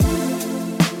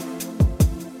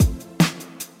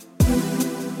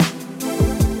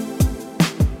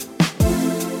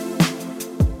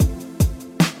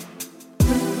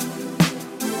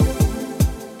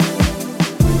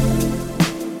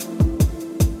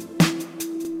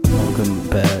Welcome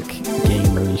back,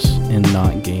 gamers and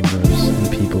not gamers,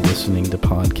 and people listening to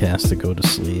podcasts to go to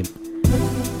sleep.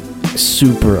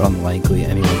 Super unlikely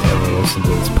anyone to ever listen to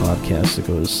this podcast to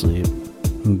go to sleep.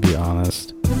 To be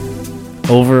honest.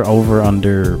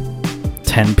 Under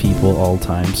 10 people all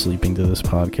time sleeping to this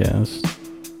podcast.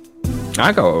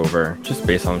 I go over, just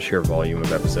based on sheer volume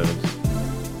of episodes.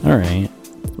 Alright.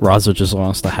 Raza just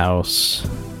lost a house.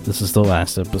 This is the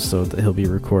last episode that he'll be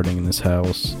recording in this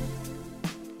house.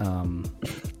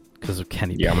 Because of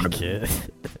Kenny Pickett.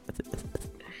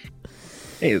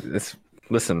 Hey,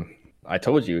 listen, I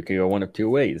told you it could go one of two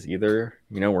ways. Either,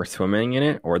 we're swimming in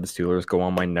it, or the Steelers go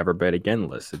on my never bet again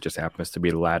list. It just happens to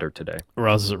be the latter today.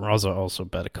 Raza also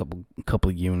bet a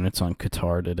couple units on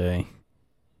Qatar today.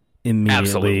 Immediately.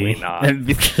 Absolutely not.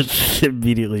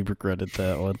 Immediately regretted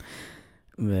that one.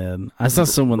 Man, I saw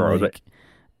someone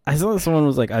someone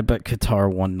was like, I bet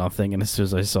Qatar 1-0, and as soon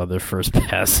as I saw their first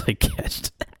pass, I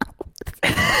cashed out.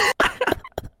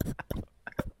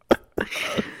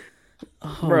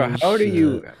 Bro, how do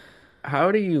you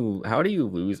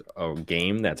lose a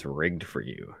game that's rigged for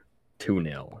you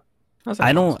 2-0?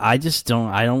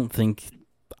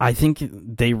 I think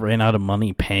they ran out of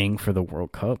money paying for the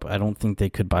World Cup. I don't think they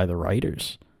could buy the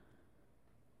writers.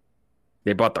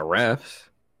 They bought the refs.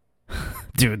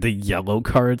 Dude, the yellow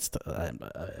cards.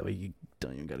 You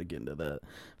don't even got to get into that.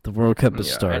 The World Cup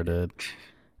has started.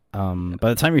 By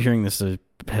the time you're hearing this, I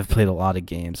have played a lot of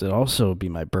games. It'll also be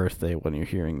my birthday when you're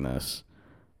hearing this.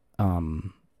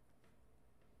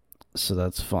 So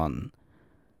that's fun.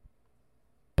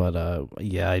 But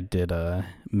yeah, I did.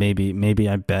 Maybe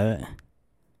I bet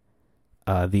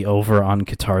the over on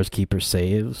Qatar's keeper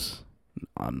saves.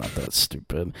 I'm not that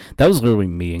stupid. That was literally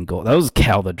me in goal. That was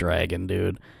Cal the Dragon,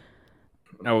 dude.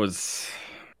 That was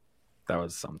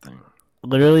something.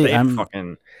 Literally,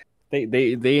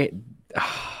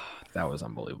 that was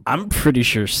unbelievable. I'm pretty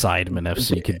sure Sidemen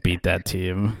FC could beat that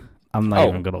team. I'm not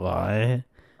even gonna lie.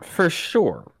 For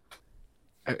sure.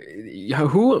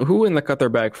 Who in the cut their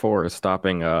back four is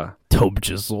stopping Tobe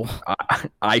Jizzle?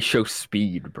 I show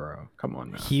speed, bro. Come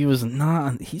on now. He's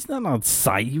not on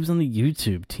site. He was on the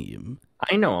YouTube team.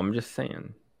 I know, I'm just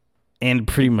saying. And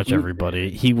pretty much everybody.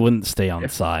 He wouldn't stay on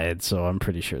side, so I'm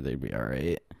pretty sure they'd be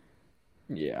alright.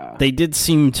 Yeah. They did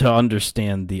seem to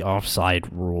understand the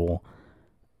offside rule.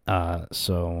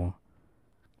 So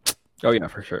oh yeah,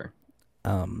 for sure.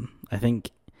 I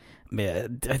think,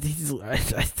 man,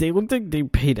 they looked like they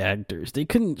paid actors. They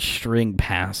couldn't string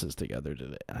passes together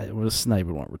today. It's not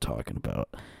even what we're talking about.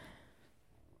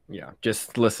 Yeah,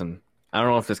 just listen. I don't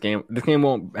know if this game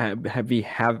won't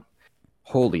have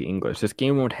holy English. This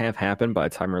game won't have happened by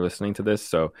the time you're listening to this.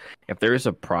 So if there is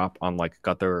a prop on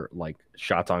got their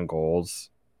shots on goal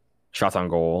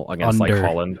against Under.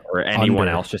 Holland or anyone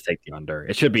Under. else, just take the under.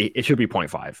 It should be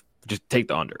 0.5. Just take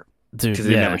the under. Dude, because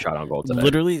they never shot on goal today.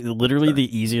 Literally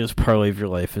the easiest parlay of your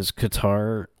life is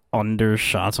Qatar under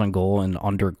shots on goal and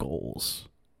under goals.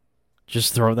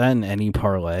 Just throw that in any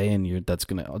parlay, and those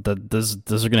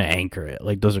are gonna anchor it.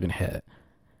 Like, those are gonna hit.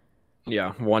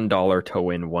 Yeah, $1 to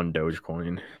win 1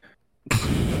 Dogecoin.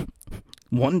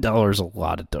 $1 is a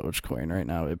lot of Dogecoin right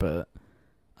now, but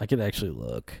I could actually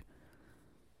look.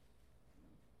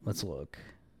 Let's look.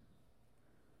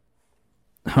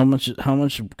 How much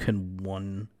can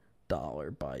 $1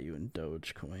 buy you in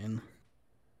Dogecoin?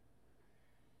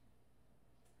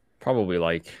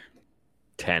 Probably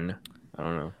 10. I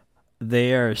don't know.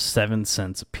 They are 7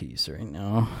 cents a piece right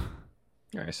now.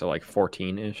 All right, so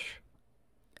 14-ish.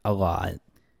 A lot.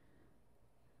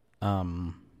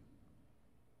 Man,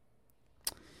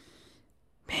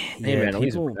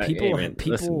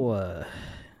 people,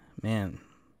 man,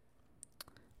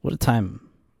 what a time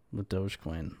with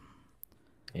Dogecoin.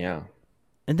 Yeah.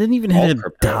 It didn't even hit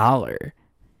 $1.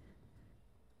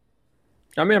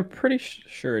 I mean, I'm pretty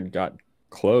sure it got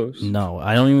close. No,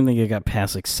 I don't even think it got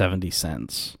past 70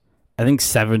 cents. I think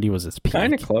 70 was its peak.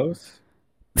 Kind of close.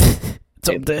 It's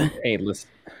up there. Hey, listen.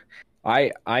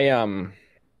 I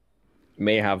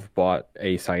may have bought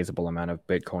a sizable amount of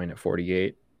Bitcoin at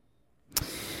 48.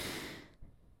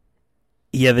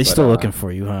 Yeah, they're still looking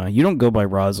for you, huh? You don't go by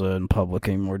Raza in public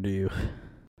anymore, do you?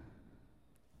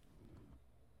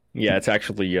 Yeah, it's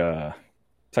actually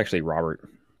Robert.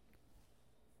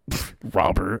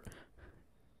 Robert.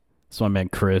 So I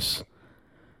meant Chris.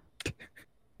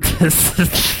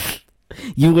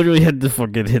 You literally had to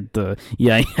fucking hit the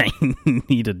I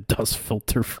need a dust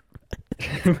filter.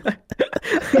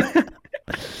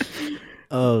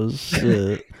 Oh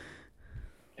shit.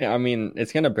 Yeah, I mean,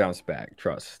 it's gonna bounce back.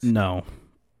 Trust. No.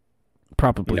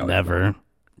 Probably never.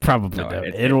 Probably No, never.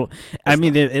 it's I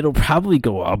mean, it'll probably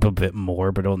go up a bit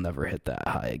more, but it'll never hit that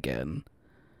high again.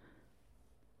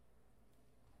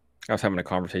 I was having a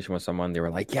conversation with someone. They were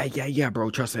like, "Yeah, bro.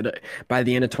 Trust it. By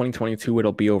the end of 2022,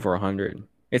 it'll be over 100.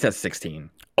 It's at 16.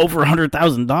 Over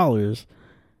 $100,000.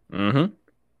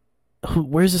 Mm-hmm.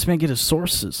 Where's this man get his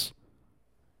sources?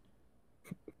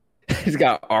 He's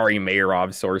got Ari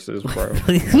Meirov sources, bro.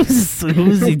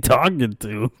 Who's he talking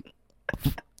to?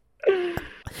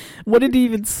 What did he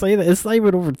even say? That it's not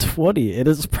even over 20. It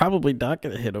is probably not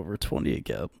going to hit over 20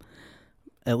 again.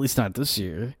 At least not this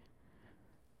year.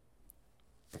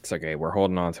 It's okay. We're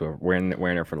holding on to it. We're in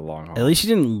it for the long haul. At least you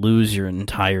didn't lose your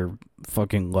entire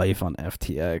fucking life on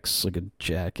FTX like a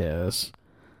jackass.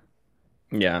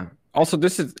 Yeah. Also,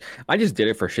 I just did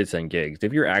it for shits and gigs.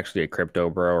 If you're actually a crypto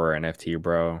bro or NFT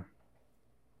bro,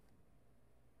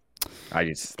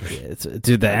 dude,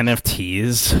 the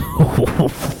NFTs.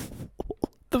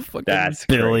 The fucking That's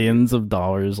billions crazy. of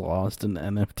dollars lost in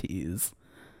NFTs.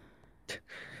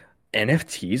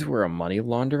 NFTs were a money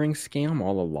laundering scam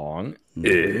all along.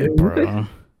 Bro.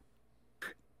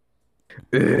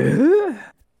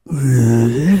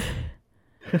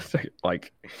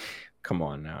 Like, come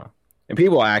on now. And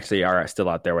people actually are still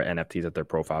out there with NFTs at their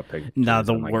profile pictures. Nah,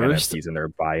 the and, like, worst NFTs in their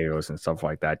bios and stuff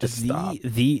like that. Just stop.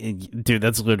 Dude,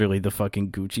 that's literally the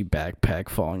fucking Gucci backpack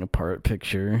falling apart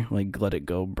picture. Like, let it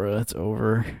go, bro. It's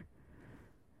over.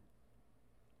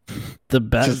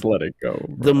 Just let it go.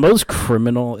 Bro. The most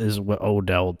criminal is what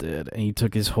Odell did, and he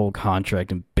took his whole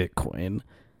contract in Bitcoin.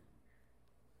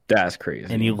 That's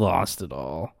crazy. And he lost it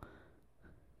all.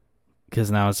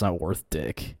 Because now it's not worth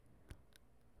dick.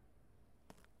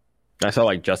 I saw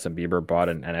like Justin Bieber bought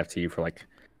an NFT for like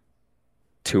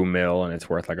 $2 million and it's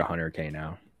worth like $100K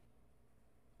now.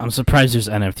 I'm surprised there's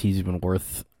NFTs even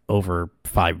worth over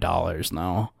 $5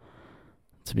 now,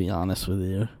 to be honest with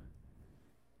you.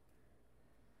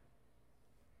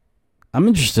 I'm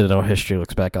interested in how history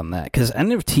looks back on that, because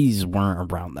NFTs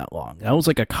weren't around that long. That was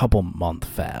like a couple month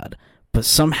fad, but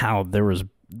somehow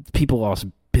people lost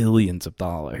billions of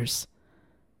dollars.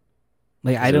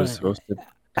 Like It's supposed to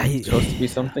be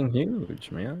something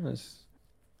huge, man.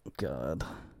 God,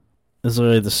 this is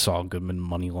literally the Saul Goodman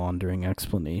money laundering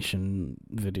explanation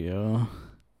video.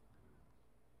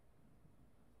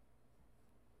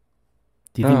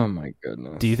 Oh my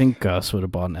goodness! Do you think Gus would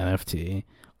have bought an NFT?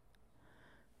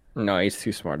 No, he's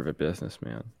too smart of a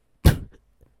businessman. Do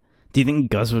you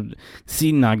think Gus would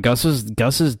see? Nah, Gus is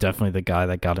definitely the guy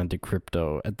that got into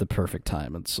crypto at the perfect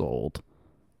time and sold.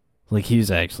 Like, he was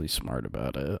actually smart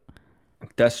about it.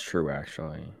 That's true,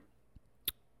 actually.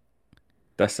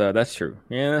 That's true.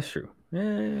 Yeah, that's true.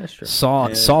 Yeah, that's true.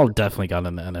 Saul definitely got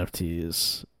into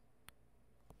NFTs.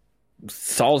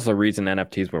 Saul's the reason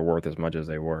NFTs were worth as much as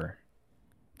they were.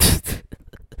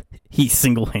 He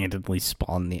single-handedly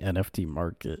spawned the NFT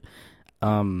market.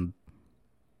 I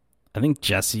think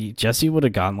Jesse would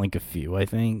have gotten like a few, I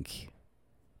think,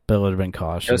 but would have been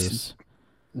cautious.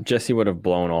 Jesse would have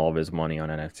blown all of his money on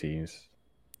NFTs.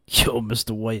 Yo,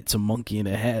 Mr. White, it's a monkey in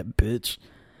a hat, bitch.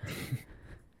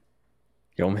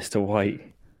 Yo, Mr.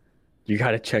 White, you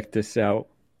gotta check this out.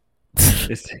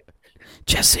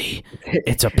 Jesse,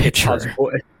 it's a picture.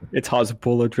 It's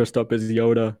Hasbulla dressed up as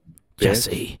Yoda.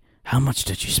 Jesse, how much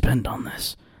did you spend on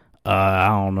this? I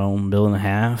don't know, $1.5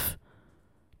 million.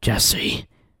 Jesse.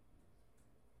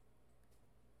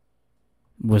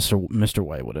 Mr.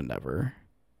 White would have never.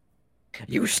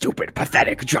 You stupid,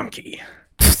 pathetic junkie.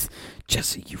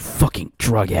 Jesse, you fucking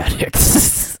drug addict.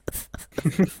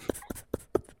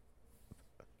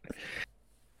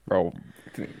 Bro,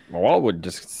 Walt would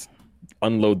just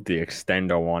unload the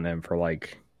extendo on him for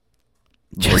like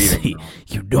Jesse,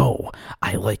 you know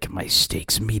I like my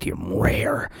steaks medium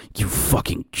rare, you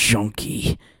fucking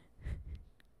junkie.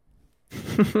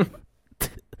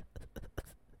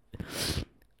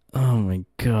 Oh my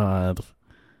god.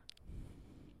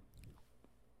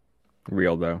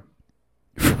 Real though.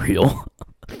 Real?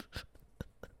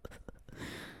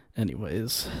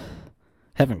 Anyways,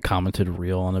 haven't commented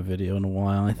real on a video in a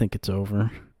while. I think it's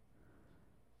over.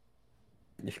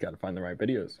 You just gotta find the right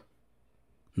videos.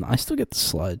 No, I still get the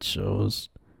slideshows.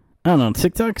 I don't know.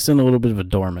 TikTok's in a little bit of a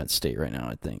dormant state right now,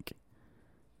 I think.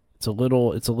 It's a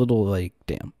little like,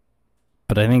 damn.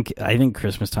 But I think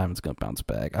Christmas time it's gonna bounce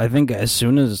back. I think as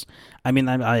soon as, I mean,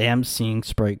 I am seeing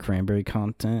Sprite Cranberry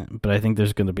content, but I think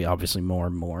there's gonna be obviously more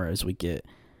and more as we get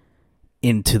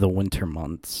into the winter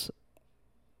months.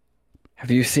 Have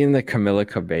you seen the Camila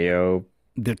Cabello?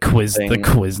 The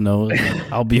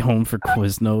Quiznos. I'll be home for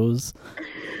Quiznos.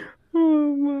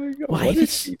 Oh my god! What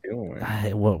is she doing?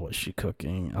 What was she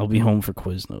cooking? I'll be home for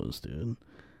Quiznos, dude.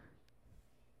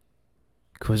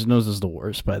 Quiznos is the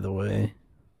worst, by the way.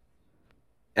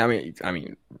 I mean,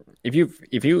 if you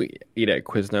eat at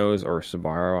Quiznos or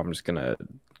Sbarro, I'm just gonna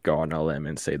go on a limb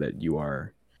and say that you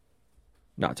are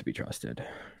not to be trusted.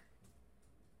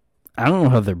 I don't know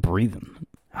how they're breathing.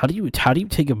 How do you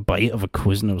take a bite of a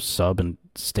Quiznos sub and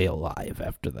stay alive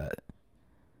after that?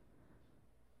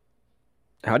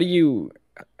 How do you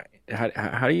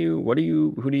what do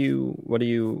you who do you what do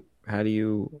you how do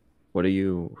you what do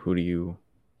you who do you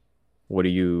what do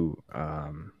you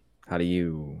how do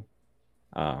you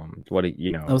what do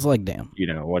you know? I was like, damn. You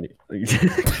know what? I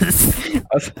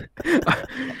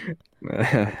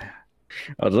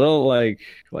was a little like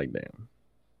damn.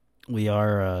 We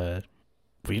are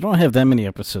we don't have that many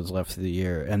episodes left of the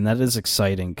year, and that is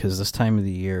exciting because this time of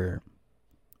the year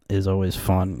is always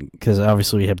fun because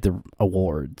obviously we have the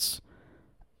awards.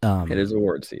 It is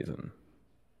award season.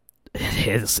 It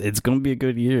is. It's going to be a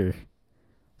good year,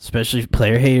 especially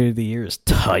player hater of the year is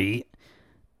tight.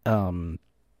 Meme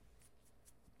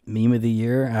of the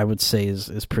year, I would say,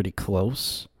 is pretty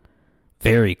close,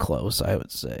 very close. I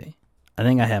would say. I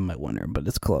think I have my winner, but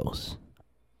it's close.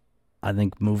 I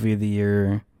think movie of the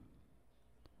year.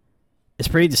 It's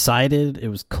pretty decided. It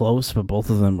was close, but both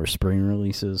of them were spring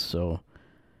releases, so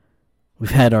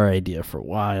we've had our idea for a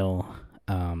while.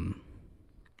 It's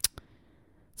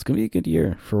going to be a good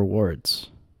year for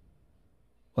awards.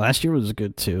 Last year was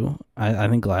good, too. I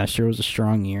think last year was a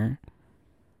strong year.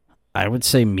 I would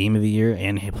say meme of the year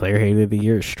and player hater of the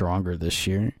year is stronger this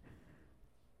year.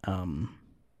 So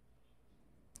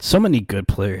many good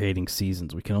player hating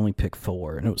seasons. We can only pick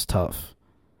 4, and it was tough.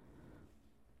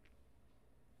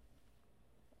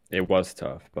 It was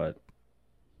tough, but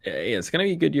it's gonna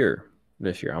be a good year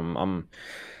this year. I'm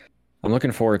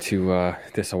looking forward to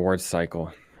this awards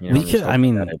cycle. You know, we could. I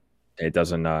mean, it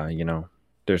doesn't.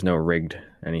 There's no rigged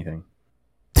anything.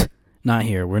 Not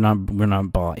here. We're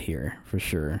not bought here for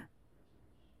sure.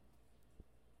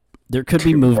 There could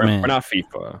be movement. We're not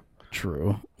FIFA.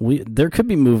 True. There could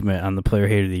be movement on the player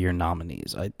hater of the year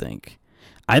nominees. I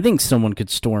think someone could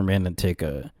storm in and take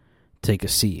a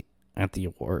seat at the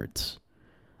awards.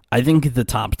 I think the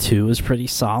top 2 is pretty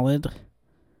solid.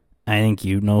 I think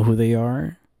you know who they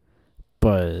are,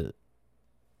 but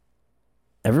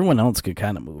everyone else could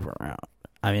kind of move around.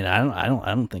 I mean, I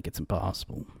don't think it's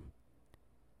impossible.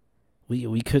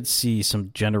 We could see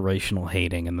some generational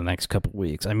hating in the next couple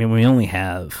weeks. I mean, we only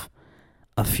have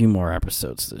a few more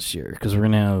episodes this year because we're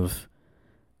gonna have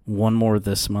 1 more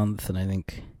this month and I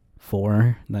think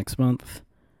 4 next month.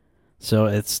 So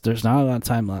there's not a lot of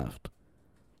time left.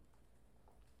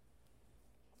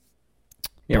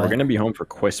 Yeah, we're gonna be home for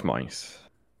Quizmice.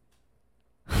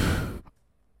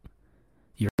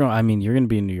 You're gonna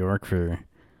be in New York for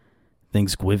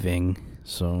Thanksgiving,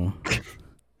 so.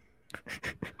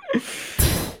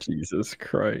 Jesus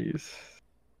Christ!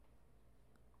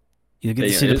 You get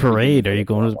to see the parade. Are you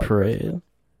going to the parade?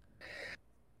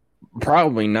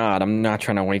 Probably not. I'm not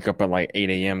trying to wake up at like 8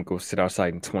 a.m. go sit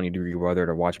outside in 20-degree weather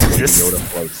to watch Baby Yoda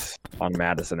floats on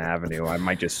Madison Avenue. I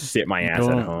might just sit my ass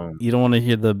at home. You don't want to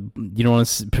hear you don't want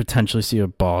to potentially see a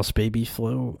Boss Baby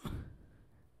float?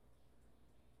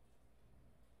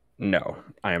 No,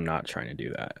 I am not trying to do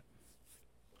that.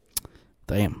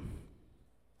 Damn.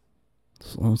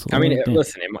 I mean,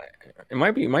 listen, it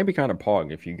might be kind of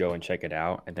pog if you go and check it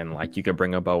out, and then like you could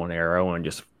bring a bow and arrow and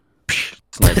just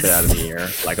snipe it out of the air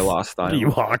like a Lost style. Are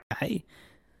you Hawkeye?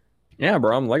 Yeah,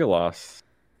 bro, I'm Legolas.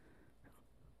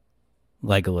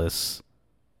 Legolas.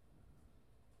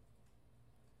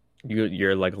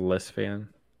 You're a Legolas fan?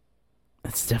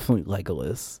 It's definitely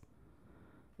Legolas.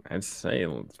 I'd say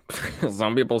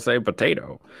some people say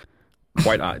potato.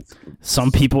 Quite odd.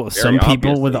 Some people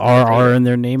with RR in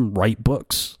their name write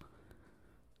books.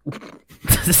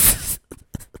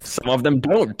 Some of them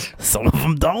don't. Some of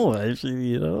them don't.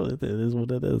 Actually, it is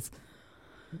what it is.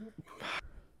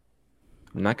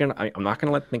 I'm not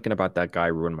gonna let thinking about that guy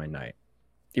ruin my night.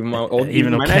 Even though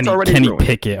Kenny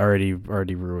Pickett already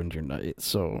ruined your night.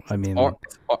 So I mean,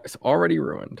 it's already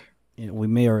ruined. Yeah, we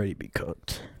may already be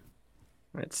cooked.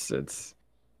 But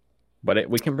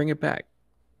we can bring it back.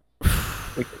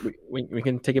 We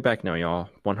can take it back now, y'all.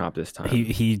 One hop this time.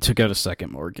 He took out a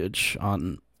second mortgage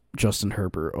on Justin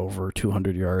Herbert over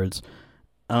 200 yards.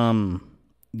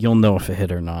 You'll know if it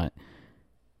hit or not.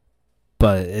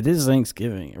 But it is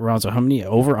Thanksgiving. Ronzo, how many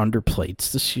over/under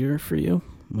plates this year for you?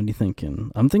 What are you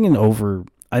thinking? I'm thinking over.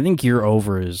 I think your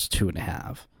over is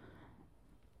 2.5.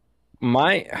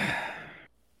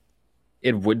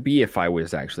 It would be if I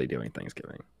was actually doing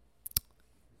Thanksgiving.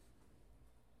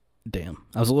 Damn.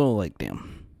 I was a little like,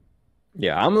 damn.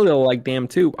 Yeah, I'm a little like, damn,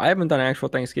 too. I haven't done actual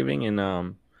Thanksgiving in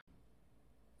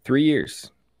 3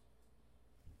 years.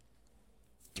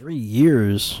 3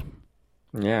 years.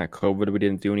 Yeah, COVID. We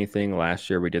didn't do anything. Last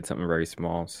year we did something very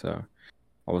small. So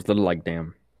I was a little like,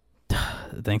 damn.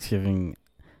 Thanksgiving.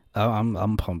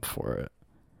 I'm pumped for it.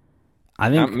 I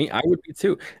would be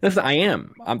too. Listen, I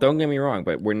am. Don't get me wrong,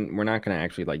 but we're not gonna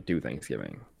actually like do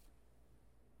Thanksgiving.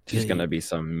 It's just gonna be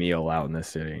some meal out in the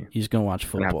city. He's gonna watch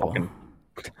football.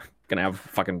 Gonna have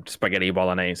fucking spaghetti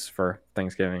bolognese for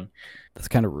Thanksgiving. That's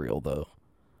kind of real though.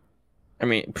 I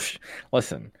mean,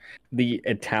 listen, the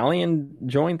Italian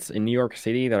joints in New York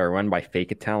City that are run by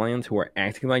fake Italians who are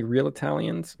acting like real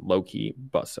Italians, low-key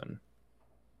bussin'.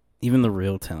 Even the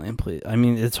real Italian place. I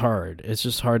mean, it's hard. It's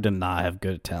just hard to not have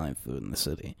good Italian food in the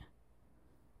city.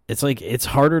 It's like, it's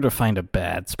harder to find a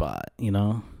bad spot, you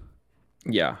know?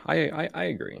 Yeah, I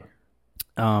agree.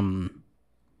 I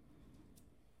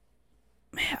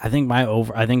think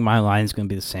my line's going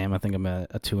to be the same. I think I'm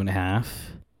at a 2.5.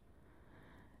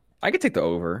 I could take the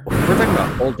over. If we're talking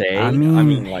about whole day. I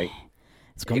mean, like,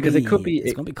 it's going to be,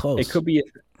 it's going to be close. It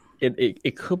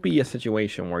could be a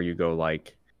situation where you go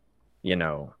like, you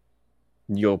know,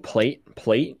 you'll plate,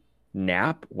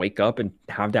 nap, wake up, and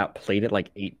have that plate at like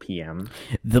 8 p.m.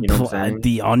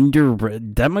 The under,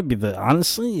 that might be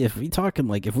honestly, if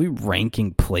we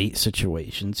ranking plate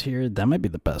situations here, that might be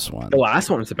the best one. The last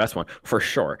one is the best one for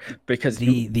sure, because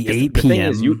the 8 p.m. thing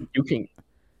is,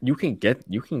 you can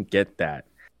get that,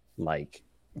 like,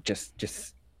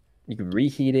 just you can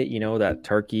reheat it, you know, that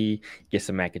turkey, get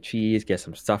some mac and cheese, get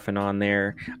some stuffing on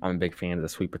there. I'm a big fan of the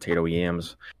sweet potato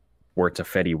yams, where it's a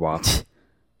Fetty Wap.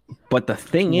 But the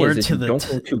thing is you don't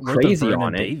go too crazy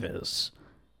on it. Davis.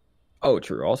 Oh,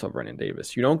 true. Also, Brennan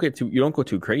Davis. You don't go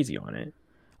too crazy on it.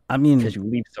 I mean, because you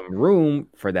leave some room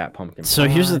for that pumpkin. So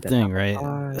here's the thing, right?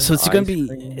 So it's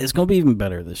gonna be even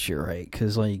better this year, right?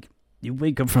 Because like you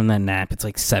wake up from that nap, it's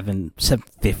like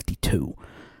 7:52,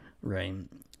 right?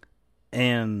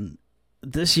 And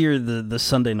this year, the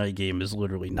Sunday night game is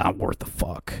literally not worth a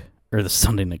fuck. Or the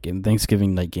Sunday night game,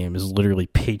 Thanksgiving night game is literally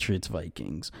Patriots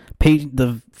Vikings.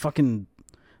 The fucking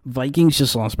Vikings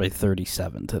just lost by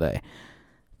 37 today.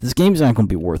 This game's not going to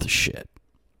be worth a shit.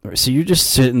 So you're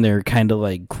just sitting there kind of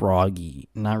like groggy,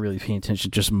 not really paying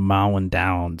attention, just mowing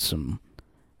down some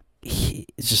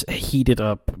just heated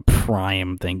up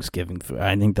prime Thanksgiving food.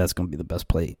 I think that's going to be the best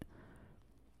plate.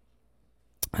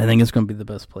 I think it's going to be the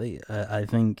best plate. I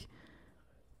think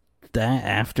that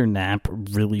after nap,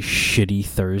 really shitty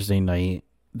Thursday night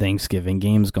Thanksgiving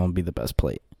game is going to be the best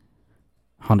plate.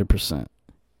 100%.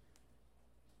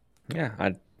 Yeah,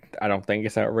 I don't think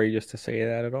it's outrageous to say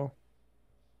that at all.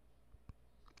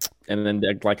 And then,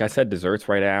 like I said, desserts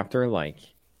right after, like,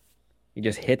 it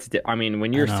just hits. I mean,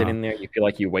 when you're sitting there, you feel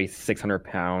like you weigh 600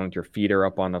 pounds, your feet are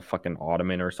up on the fucking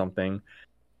ottoman or something.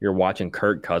 You're watching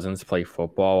Kirk Cousins play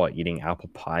football while eating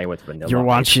apple pie with vanilla. You're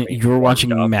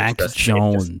watching Mac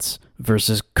Jones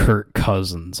versus Kirk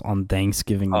Cousins on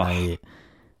Thanksgiving night.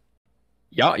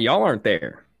 Y'all aren't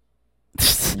there.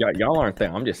 y'all aren't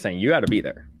there. I'm just saying you got to be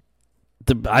there.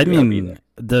 The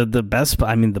best.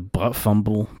 I mean, the butt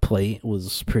fumble plate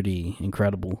was pretty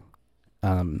incredible.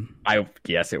 I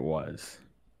guess it was.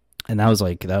 And that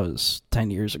was 10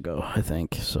 years ago, I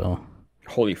think. So.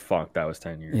 Holy fuck, that was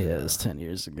 10 years ago. Yeah, it was 10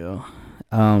 years ago.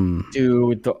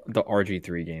 Dude, the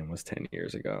RG3 game was 10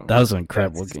 years ago. That was an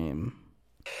incredible game.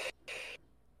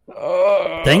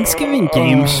 Thanksgiving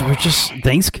games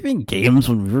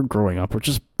when we were growing up were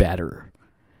just better.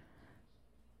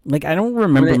 Like, I don't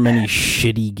remember many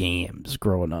shitty games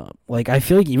growing up. Like, I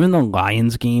feel like even the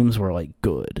Lions games were, like,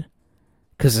 good.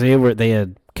 Because they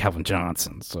had Calvin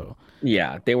Johnson, so...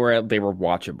 Yeah, they were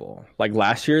watchable. Like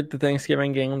last year at the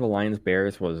Thanksgiving game, the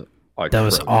Lions-Bears was atrocious. That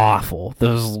was awful. That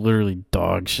was literally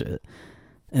dog shit.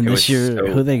 And this year,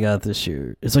 who they got this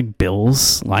year? It's like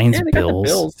Bills, Lions, yeah, they Bills. Got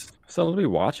the Bills, so it'll be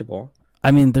watchable.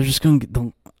 I mean, they're just going to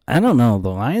get I don't know. The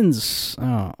Lions,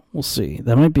 we'll see.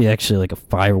 That might be actually like a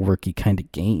fireworky kind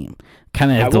of game. Kind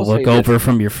of have to look over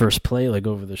from your first play, like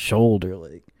over the shoulder.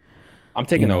 Like, I'm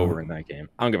taking the over in that game.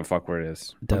 I don't give a fuck what it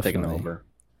is. Definitely. I'm taking the over.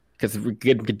 Because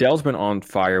Goodell's been on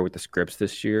fire with the scripts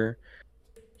this year.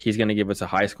 He's going to give us a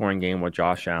high-scoring game with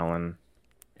Josh Allen.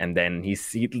 And then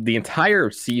the entire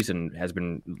season has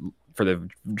been, for the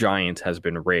Giants, has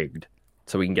been rigged.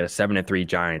 So we can get a 7-3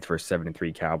 Giants versus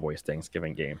 7-3 Cowboys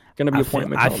Thanksgiving game. Going to be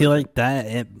appointment. I feel like that.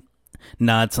 It's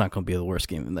not going to be the worst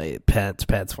game of the night. Pats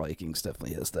Vikings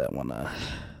definitely has that one.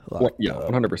 Yeah,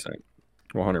 100%.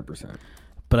 100%.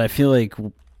 But I feel like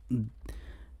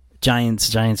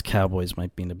Giants Cowboys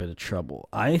might be in a bit of trouble.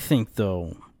 I think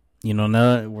though, now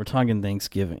that we're talking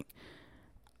Thanksgiving,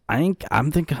 I'm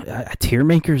thinking tier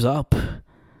maker's up.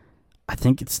 I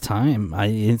think it's time.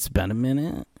 It's been a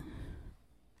minute.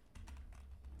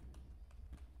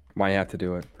 Why you have to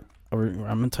do it? Or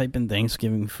I'm gonna type in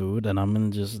Thanksgiving food, and I'm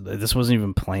gonna just. This wasn't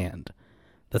even planned.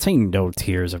 That's how you know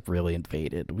tiers have really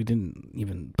invaded. We didn't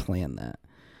even plan that.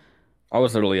 I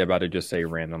was literally about to just say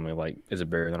randomly, like, is it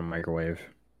bigger than a microwave?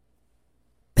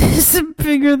 Is it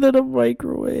bigger than a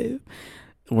microwave?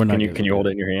 We're not. Can you hold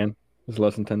it in your hand? It's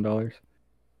less than $10.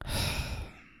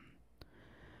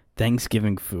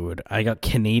 Thanksgiving food. I got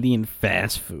Canadian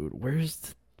fast food. Where's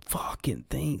the fucking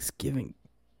Thanksgiving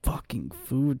fucking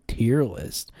food tier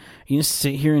list? You just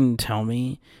sit here and tell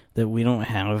me that we don't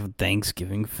have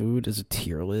Thanksgiving food as a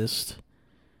tier list?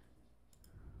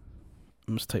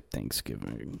 I'm just type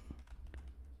Thanksgiving.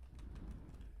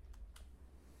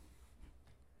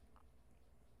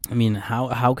 I mean,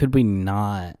 how could we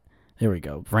not? There we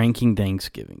go. Ranking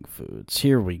Thanksgiving foods.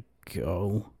 Here we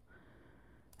go.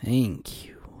 Thank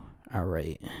you. All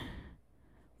right.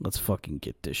 Let's fucking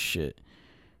get this shit.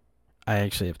 I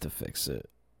actually have to fix it.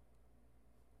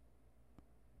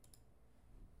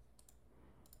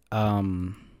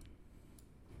 So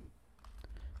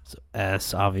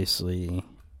S, obviously.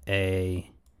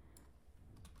 A,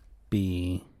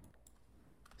 B,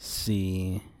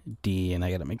 C, D, and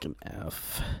I gotta make an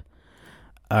F.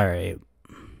 All right.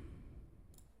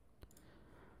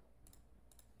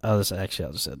 Oh, this actually,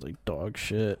 I'll just add like dog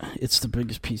shit. It's the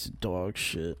biggest piece of dog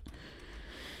shit.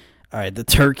 All right, the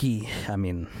turkey. I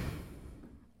mean,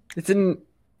 it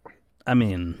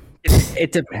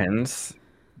depends.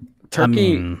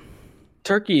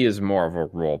 Turkey is more of a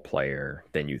role player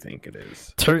than you think it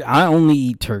is. I only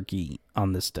eat turkey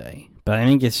on this day, but I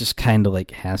think it's just kind of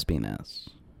like has been S.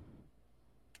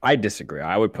 I disagree.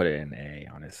 I would put it in A,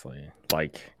 honestly.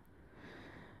 Like,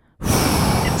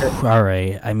 all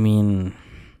right. I mean,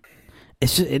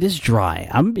 it is dry.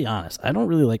 I'm gonna be honest. I don't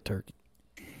really like turkey.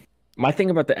 My thing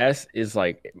about the S is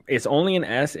like it's only an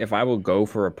S if I will go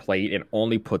for a plate and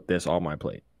only put this on my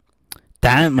plate.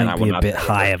 That might be a bit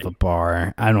high of a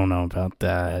bar. I don't know about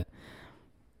that.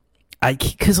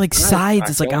 Because like sides,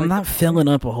 it's like I'm not filling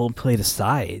up a whole plate of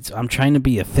sides. I'm trying to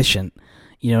be efficient.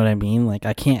 You know what I mean? Like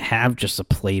I can't have just a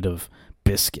plate of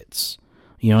biscuits.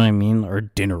 You know what I mean? Or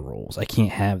dinner rolls. I can't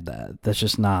have that. That's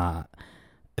just not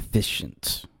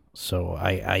efficient. So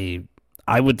I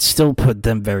would still put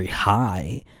them very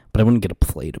high, but I wouldn't get a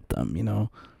plate of them, you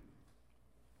know?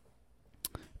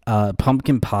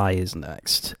 Pumpkin pie is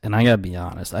next, and I gotta be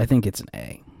honest, I think it's an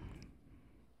A.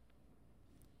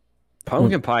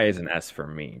 Pumpkin pie is an S for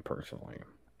me, personally.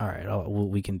 All right,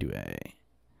 we can do A.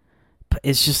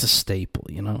 It's just a staple,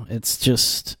 you know? It's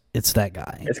that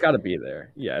guy. It's got to be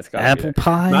there. Yeah, it's got to be there. Apple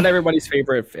pie? Not everybody's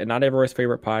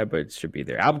favorite pie, but it should be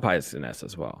there. Apple pie is an S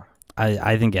as well.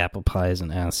 I think apple pie is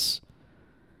an S.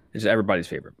 It's everybody's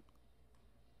favorite.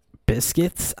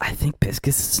 Biscuits? I think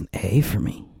biscuits is an A for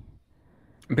me.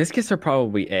 Biscuits are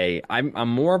probably A. I'm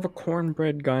more of a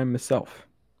cornbread guy myself.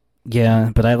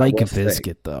 Yeah, but I like a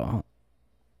biscuit though.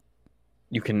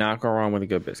 You cannot go wrong with a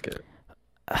good biscuit.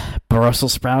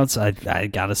 Brussels sprouts, I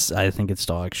think it's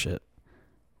dog shit.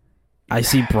 I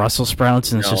see Brussels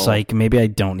sprouts and it's just like maybe I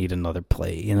don't need another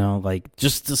plate, you know? Like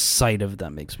just the sight of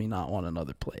them makes me not want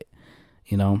another plate,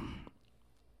 you know?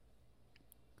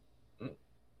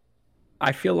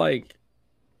 I feel like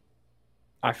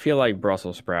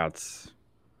Brussels sprouts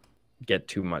get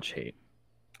too much hate.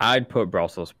 I'd put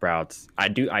Brussels sprouts.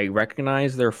 I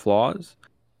recognize their flaws,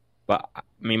 but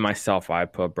me myself, I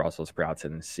put Brussels sprouts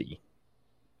in C.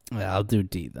 Yeah, I'll do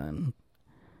D then.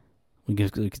 We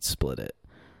could split it.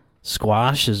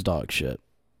 Squash is dog shit.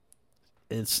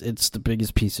 It's the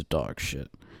biggest piece of dog shit.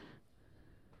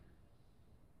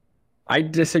 I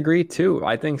disagree too.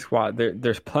 I think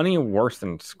there's plenty of worse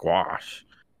than squash.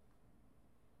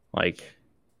 Like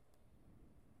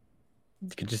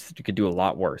you could do a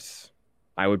lot worse.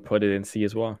 I would put it in C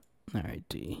as well. All right,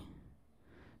 D.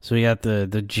 So we got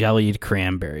the jellied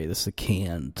cranberry. This is the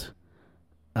canned.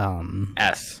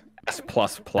 S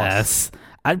plus. S.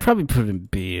 I'd probably put it in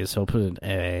B, so I'll put it in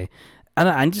A. And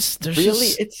I just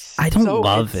I don't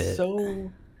love it.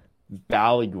 So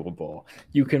valuable.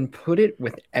 You can put it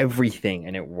with everything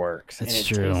and it works. It's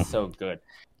true. Tastes so good.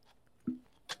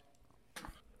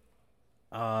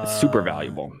 It's super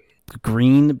valuable.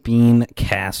 Green bean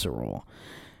casserole.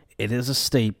 It is a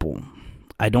staple.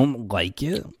 I don't like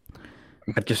it.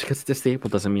 But just because it's a staple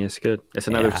doesn't mean it's good. It's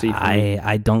another C for me.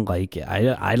 I don't like it.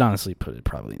 I'd honestly put it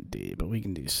probably in D, but we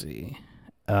can do C.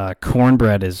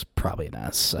 Cornbread is probably an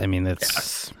S. I mean,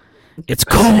 it's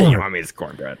corn. You want me it's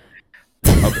cornbread?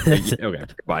 Okay,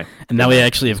 bye. And now we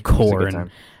actually have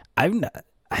corn. I don't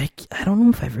know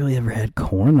if I've really ever had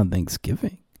corn on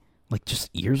Thanksgiving. Like just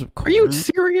ears of corn. Are you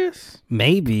serious?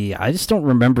 Maybe. I just don't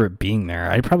remember it being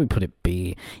there. I'd probably put it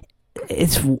B.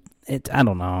 it's I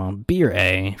don't know, B or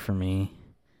A for me.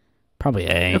 Probably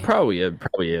A. Probably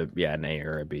an A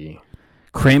or a B.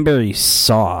 Cranberry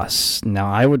sauce.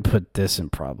 Now I would put this in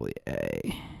probably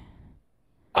A.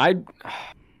 I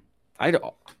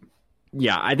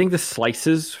think the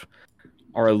slices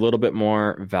are a little bit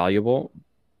more valuable,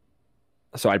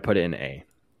 so I'd put it in A.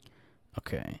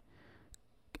 Okay.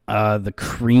 The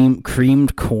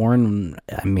creamed corn.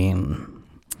 I mean,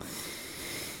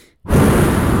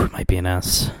 might be an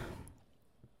S.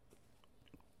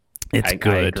 It's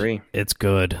good. I agree. It's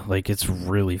good. Like, it's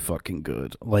really fucking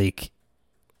good. Like,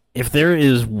 if there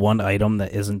is one item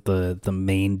that isn't the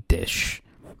main dish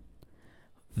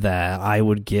that I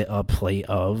would get a plate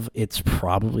of, it's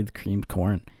probably the creamed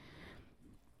corn.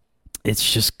 It's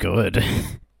just good.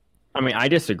 I mean, I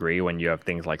disagree when you have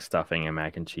things like stuffing and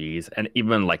mac and cheese, and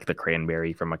even like the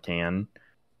cranberry from a can.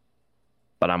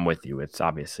 But I'm with you. It's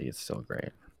still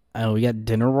great. Oh, we got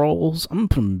dinner rolls. I'm gonna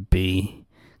put them B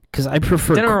because I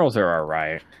prefer dinner rolls are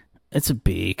alright. It's a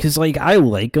B because like I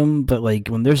like them, but like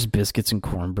when there's biscuits and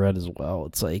cornbread as well,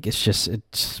 it's like it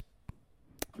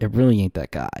really ain't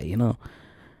that guy, you know.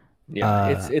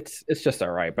 Yeah, it's just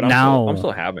alright. But I'm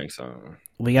still having some.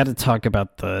 We got to talk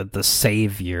about the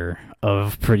savior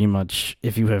of pretty much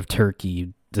if you have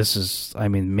turkey. This is, I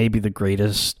mean, maybe the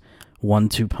greatest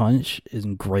 1-2 punch is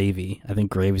gravy. I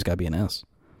think gravy's got to be an S.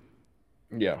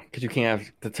 Yeah, because you can't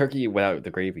have the turkey without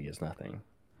the gravy is nothing.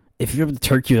 If you have the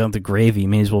turkey without the gravy, you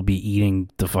may as well be eating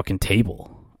the fucking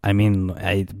table. I mean,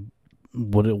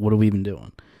 what are we even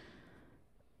doing?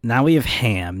 Now we have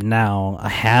ham. Now, I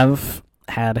have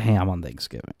had ham on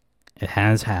Thanksgiving. It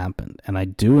has happened, and I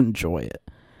do enjoy it.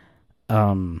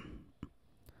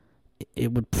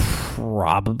 It would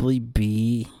probably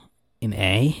be an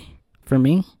A for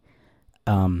me.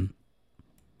 I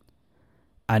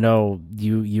know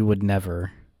you would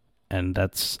never, and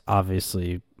that's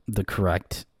obviously the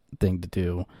correct thing to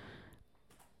do.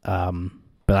 But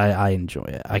I enjoy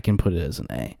it. I can put it as an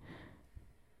A.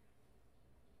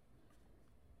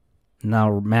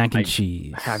 Now mac and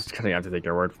cheese. I have to take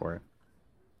your word for it.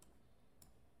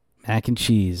 Mac and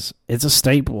cheese. It's a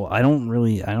staple. I don't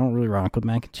really rock with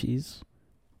mac and cheese.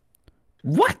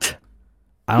 What?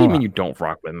 What do you mean you don't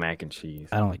rock with mac and cheese?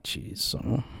 I don't like cheese,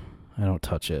 so I don't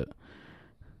touch it.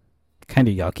 Kind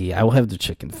of yucky. I will have the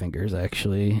chicken fingers,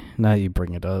 actually, now you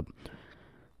bring it up.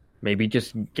 Maybe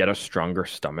just get a stronger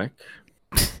stomach.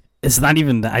 It's not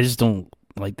even that. I just don't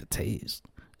like the taste.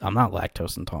 I'm not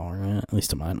lactose intolerant, at least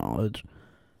to my knowledge.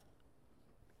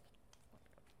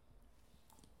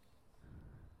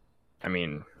 I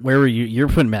mean, where were you? You're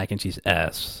putting mac and cheese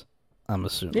S, I'm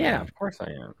assuming. Yeah, of course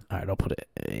I am. All right, I'll put it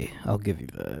A. I'll give you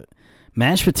that.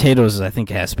 Mashed potatoes, I think,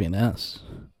 has to be an S.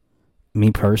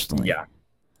 Me personally. Yeah,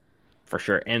 for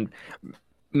sure. And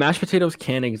mashed potatoes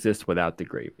can exist without the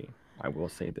gravy. I will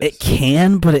say this. It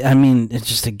can, but I mean, it's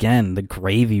just, again, the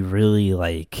gravy really,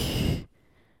 like,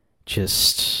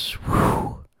 just,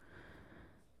 whew.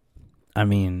 I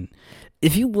mean,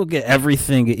 if you look at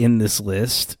everything in this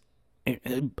list,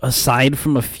 aside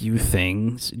from a few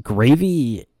things,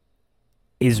 gravy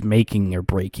is making or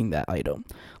breaking that item.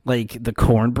 Like the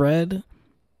cornbread,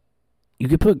 you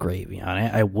could put gravy on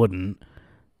it. I wouldn't.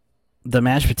 The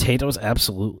mashed potatoes,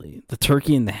 absolutely. The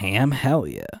turkey and the ham, hell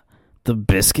yeah. The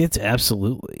biscuits,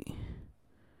 absolutely.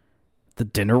 The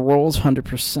dinner rolls,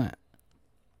 100%.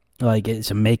 Like,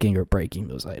 it's a making or breaking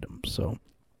those items. So,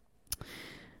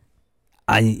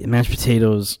 mashed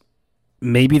potatoes,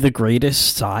 maybe the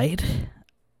greatest side,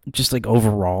 just like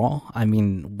overall. I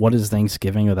mean, what is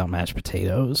Thanksgiving without mashed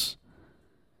potatoes?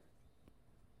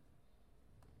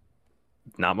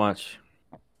 Not much.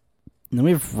 Then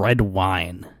we have red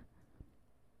wine.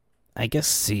 I guess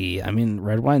C. I mean,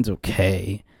 red wine's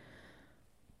okay.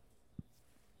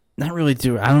 Not really I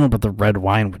don't know about the red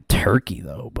wine with turkey,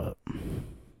 though, but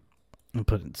I'll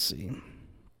put it in C. And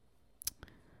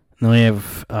then we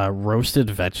have roasted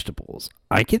vegetables.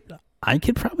 I could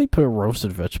probably put a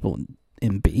roasted vegetable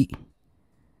in B.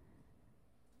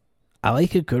 I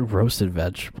like a good roasted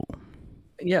vegetable.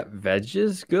 Yeah, veg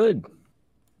is good.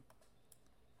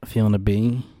 Feeling a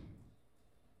B?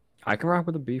 I can rock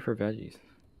with a B for veggies.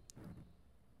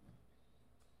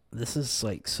 This is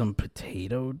like some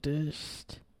potato dish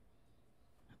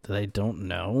that I don't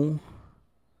know.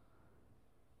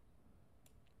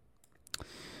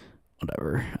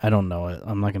 Whatever. I don't know it.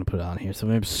 I'm not going to put it on here. So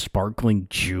maybe sparkling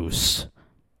juice.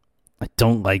 I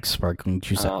don't like sparkling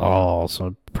juice at all, so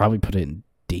I'd probably put it in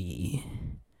D.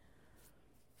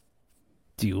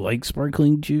 Do you like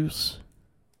sparkling juice?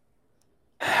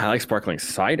 I like sparkling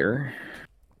cider.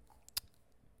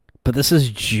 But this is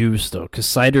juice though, because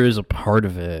cider is a part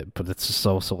of it, but it's just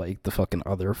also like the fucking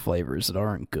other flavors that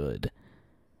aren't good.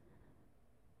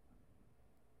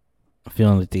 I'm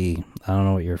feeling the D. I don't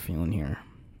know what you're feeling here.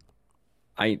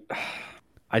 I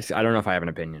don't know if I have an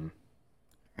opinion.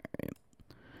 Right.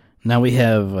 Now we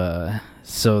have.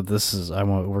 So this is.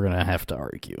 We're gonna have to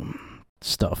argue.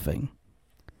 Stuffing.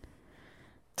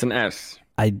 It's an S.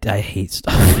 I hate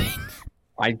stuffing.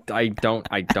 I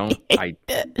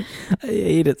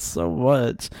hate it so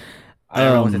much. I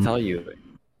don't know what to tell you.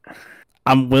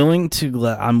 I'm willing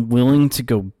to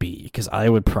go B because I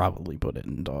would probably put it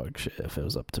in dog shit if it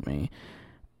was up to me.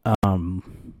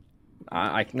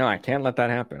 I can't let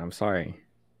that happen. I'm sorry.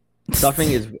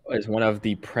 Stuffing is one of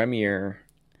the premier,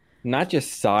 not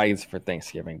just sides for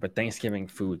Thanksgiving, but Thanksgiving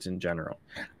foods in general.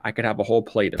 I could have a whole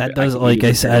plate of that it. Does, like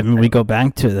I said, we go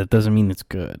back to it. That doesn't mean it's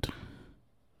good.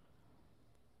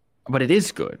 But it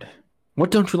is good.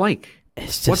 What don't you like?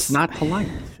 It's just, what's not to like?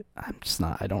 I'm just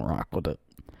not. I don't rock with it.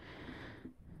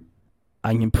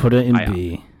 I can put it in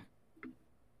B.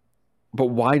 But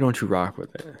why don't you rock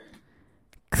with it?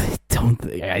 I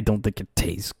don't think it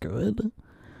tastes good.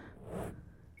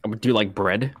 Do you like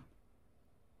bread?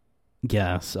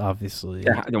 Yes, obviously.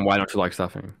 Yeah, then why don't you like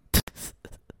stuffing? I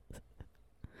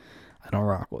don't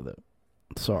rock with it.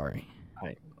 Sorry.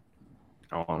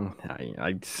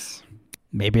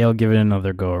 Maybe I'll give it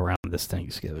another go around this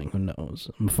Thanksgiving. Who knows?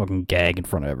 I'm gonna fucking gag in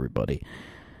front of everybody.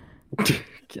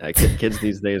 Kids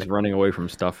these days running away from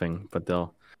stuffing, but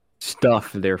they'll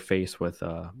stuff their face with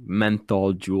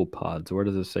menthol jewel pods. What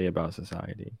does it say about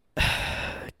society?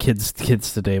 Kids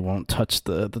today won't touch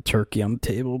the turkey on the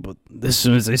table, but as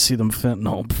soon as they see them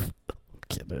fentanyl,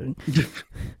 kidding.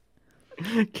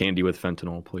 Candy with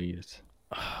fentanyl, please.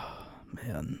 Oh,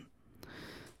 man.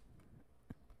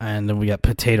 And then we got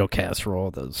potato casserole.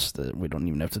 That we don't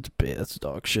even have to debate. That's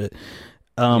dog shit.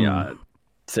 Yeah.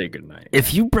 Say goodnight.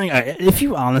 If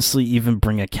you honestly even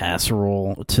bring a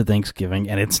casserole to Thanksgiving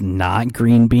and it's not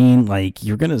green bean,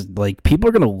 people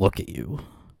are gonna look at you.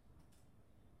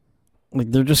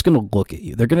 Like they're just gonna look at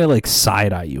you. They're gonna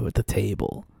side eye you at the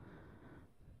table.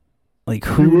 Like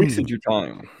who wasted your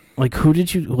time? Like who do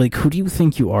you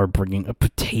think you are bringing a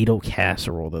potato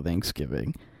casserole to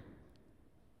Thanksgiving?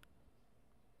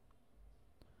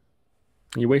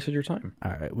 You wasted your time.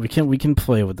 All right, we can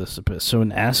play with this a bit. So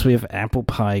in S we have apple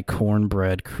pie,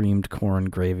 cornbread, creamed corn,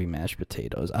 gravy, mashed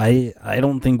potatoes. I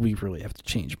don't think we really have to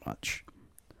change much.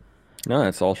 No,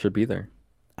 that's all should be there.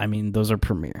 I mean, those are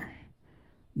premier.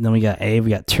 Then we got A.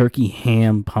 We got turkey,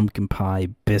 ham, pumpkin pie,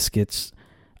 biscuits,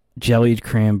 jellied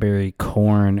cranberry,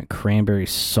 corn, cranberry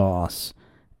sauce,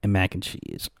 and mac and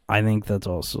cheese. I think that's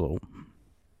also.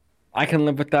 I can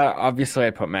live with that. Obviously,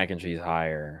 I put mac and cheese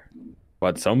higher.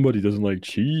 But somebody doesn't like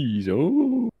cheese.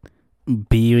 Oh.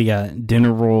 B, we got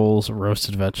dinner rolls,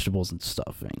 roasted vegetables, and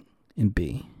stuffing in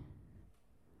B.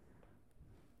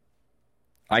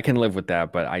 I can live with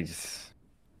that, but I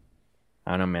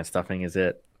don't know, man. Stuffing is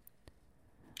it.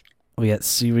 We got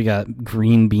C, we got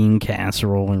green bean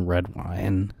casserole and red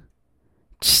wine.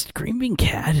 Just green bean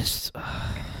cat is...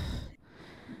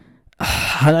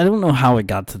 I don't know how it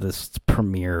got to this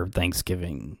premiere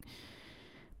Thanksgiving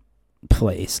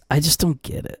place. I just don't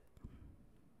get it.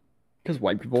 Because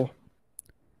white people.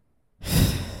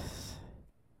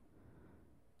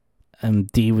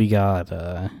 And D, we got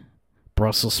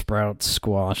Brussels sprouts,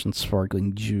 squash, and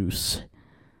sparkling juice.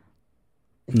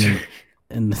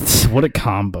 And what a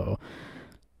combo.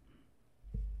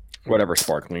 Whatever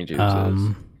sparkling juice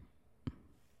is.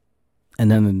 And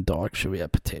then in dog shit, we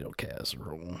have potato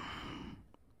casserole.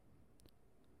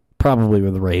 Probably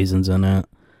with raisins in it.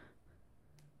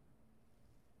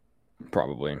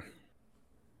 Probably.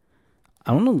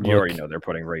 I want to look. You already know they're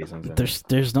putting raisins in.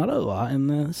 There's not a lot in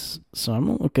this, so I'm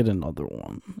gonna look at another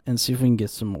one and see if we can get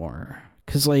some more.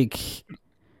 Cause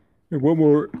what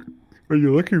more are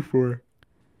you looking for?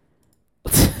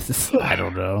 I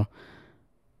don't know.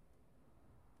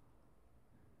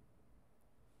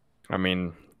 I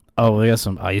mean, we got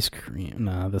some ice cream.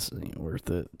 Nah, this isn't worth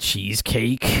it.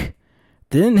 Cheesecake.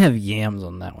 They didn't have yams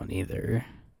on that one either.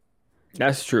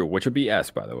 That's true. Which would be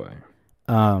S, by the way.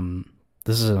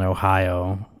 This is an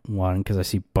Ohio one because I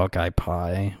see Buckeye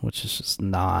pie, which is just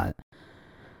not.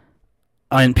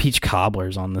 And peach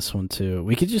cobblers on this one too.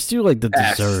 We could just do the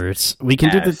desserts. We can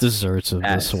do the desserts of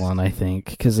this one, I think,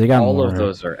 because they got all more. of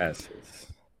those are S's.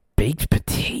 Baked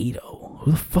potato.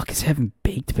 Who the fuck is having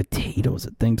baked potatoes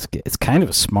at Thanksgiving? It's kind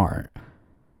of smart,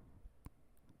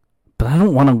 but I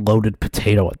don't want a loaded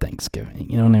potato at Thanksgiving.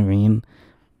 You know what I mean?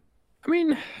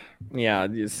 Yeah,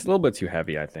 it's a little bit too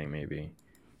heavy, I think, maybe.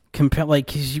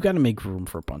 Because you got to make room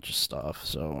for a bunch of stuff.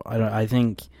 So I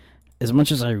think as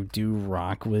much as I do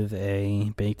rock with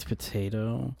a baked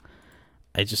potato,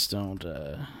 I just don't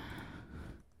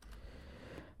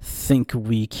think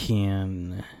we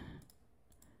can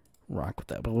rock with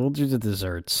that. But we'll do the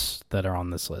desserts that are on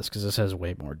this list because this has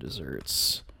way more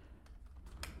desserts.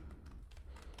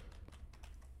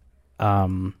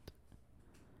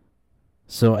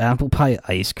 So apple pie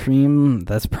ice cream,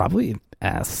 that's probably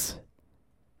S.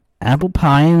 Apple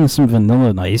pie and some vanilla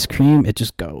and ice cream, it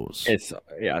just goes. It's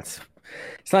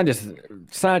not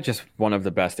just one of the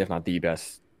best, if not the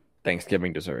best,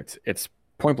 Thanksgiving desserts. It's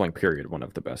point blank period one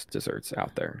of the best desserts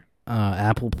out there.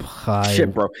 Apple pie.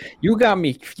 Shit, bro, you got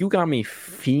me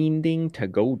fiending to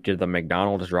go to the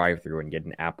McDonald's drive-thru and get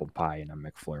an apple pie and a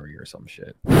McFlurry or some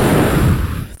shit.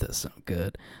 That sounds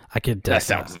good. That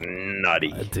sounds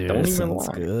nutty. Dude, that sounds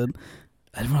good.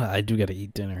 I do gotta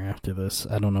eat dinner after this.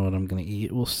 I don't know what I'm gonna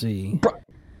eat. We'll see. Bro,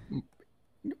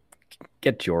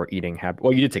 get your eating habit.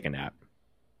 Well, you did take a nap,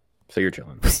 so you're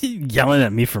chilling. Yelling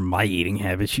at me for my eating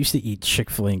habits. You used to eat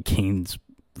Chick-fil-A and Cane's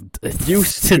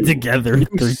together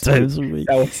 3 times a week.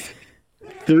 That was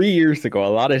 3 years ago.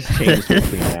 A lot has changed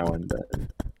between now and then.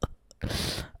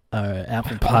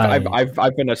 Apple pie.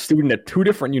 I've been a student at 2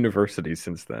 different universities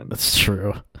since then. That's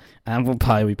true. Apple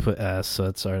pie we put S, so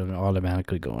it's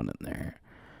automatically going in there.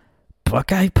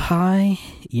 Buckeye pie?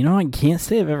 You know, I can't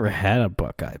say I've ever had a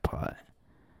Buckeye pie.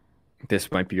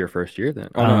 This might be your first year then.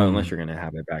 Oh, no, unless you're going to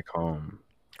have it back home.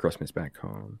 Christmas back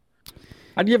home.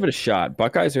 I'd give it a shot.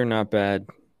 Buckeyes are not bad.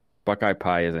 Buckeye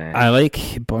pie is I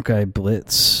like Buckeye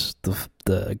Blitz,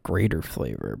 the greater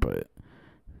flavor, but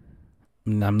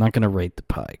I'm not going to rate the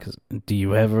pie. Cause do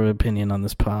you have an opinion on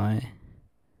this pie?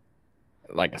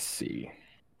 Like a C.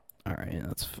 All right,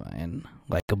 that's fine.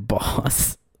 Like a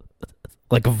boss.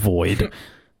 Like a void.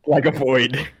 Like a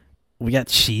void. We got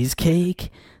cheesecake.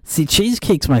 See,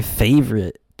 cheesecake's my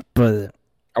favorite, but...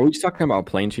 Are we just talking about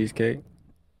plain cheesecake?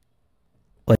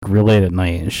 Like real late at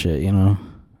night and shit, you know?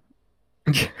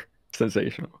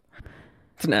 Sensational.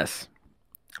 It's an S.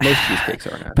 Most cheesecakes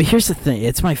are an S. But here's the thing.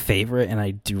 It's my favorite, and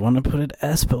I do want to put it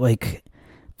S, but like,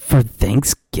 for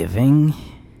Thanksgiving...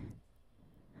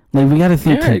 Like, we gotta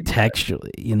think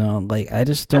contextually, you know? Like, I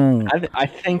just don't... I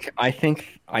think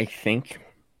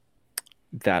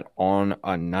that on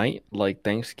a night like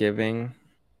Thanksgiving,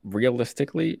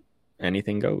 realistically,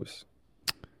 anything goes.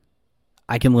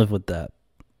 I can live with that.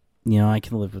 You know, I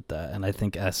can live with that, and I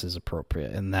think S is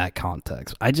appropriate in that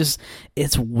context.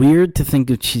 It's weird to think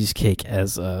of cheesecake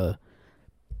as a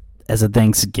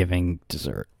Thanksgiving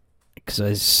dessert, because I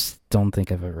just don't think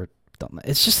I've ever done that.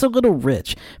 It's just a little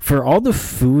rich. For all the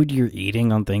food you're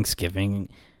eating on Thanksgiving,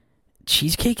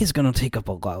 cheesecake is going to take up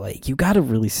a lot. Like, you got to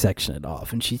really section it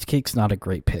off, and cheesecake's not a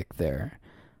great pick there.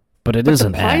 But it is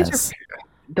an S.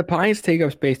 The pies take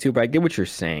up space too, but I get what you're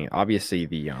saying. Obviously,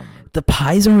 the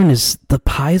pies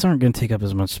aren't going to take up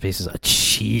as much space as a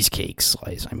cheesecake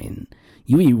slice. I mean,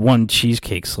 you eat one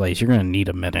cheesecake slice, you're going to need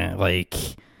a minute. Like,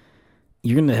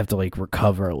 you're going to have to like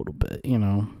recover a little bit, you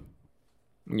know?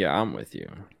 Yeah, I'm with you.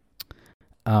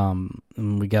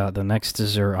 And we got the next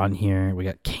dessert on here. We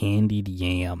got candied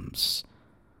yams.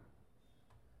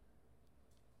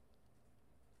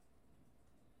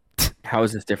 How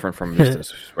is this different from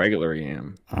just a regular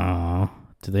yam?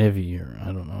 Do they have ear?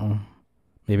 I don't know.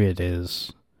 Maybe it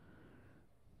is.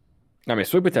 I mean,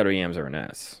 sweet potato yams are an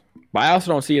S, but I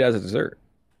also don't see it as a dessert.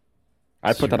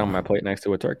 I'd put that on my plate next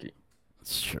to a turkey.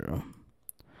 That's true.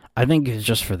 I think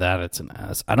just for that, it's an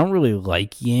S. I don't really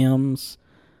like yams.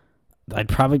 I'd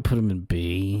probably put them in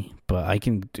B, but I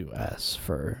can do S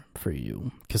for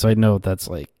you because I know that's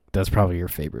probably your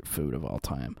favorite food of all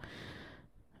time.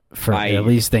 For at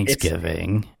least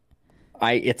Thanksgiving.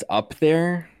 It's up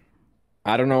there.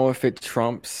 I don't know if it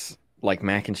trumps like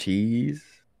mac and cheese,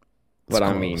 but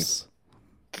I mean,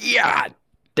 god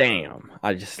damn,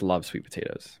 I just love sweet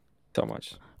potatoes so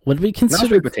much. Would we consider not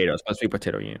sweet potatoes, but sweet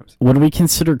potato yams? Would we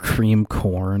consider cream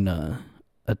corn a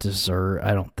dessert?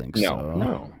 I don't think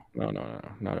so. No,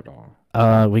 not at all.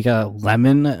 We got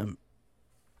the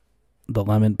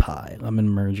lemon pie, lemon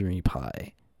marjorie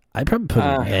pie. I'd probably put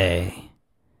an A.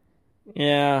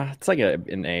 Yeah, it's like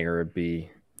an A or a B.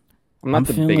 I'm not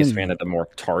the biggest fan of the more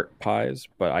tart pies,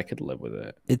 but I could live with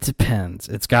it. It depends.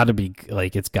 It's got to be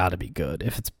good.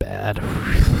 If it's bad,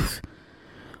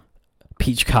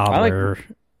 peach cobbler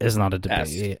is not a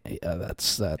debate. Yeah, that's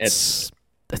special.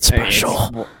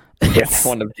 It's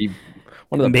one of the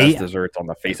best desserts on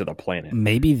the face of the planet.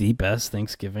 Maybe the best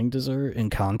Thanksgiving dessert in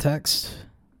context.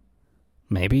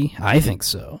 Maybe I think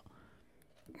so.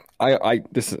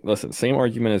 Listen, same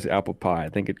argument as apple pie. I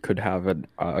think it could have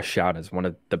a shot as one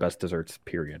of the best desserts,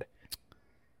 period.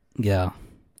 Yeah.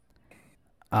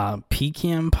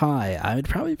 Pecan pie, I would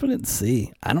probably put it in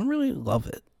C. I don't really love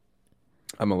it.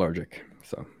 I'm allergic,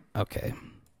 so. Okay.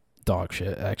 Dog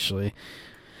shit, actually.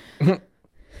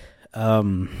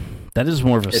 That is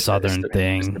more of a southern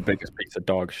thing. It's the biggest piece of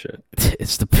dog shit.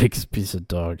 It's the biggest piece of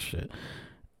dog shit.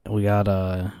 We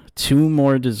got 2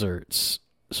 more desserts.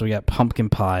 So we got pumpkin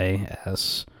pie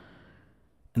S.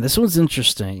 And this one's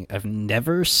interesting. I've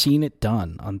never seen it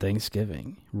done on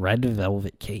Thanksgiving. Red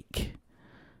velvet cake.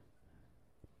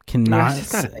 Cannot.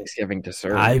 It's not a Thanksgiving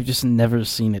dessert. I've just never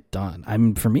seen it done. I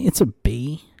mean, for me, it's a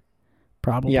B.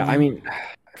 Probably. Yeah, I mean,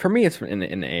 for me, it's in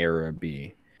the A or a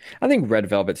B. I think red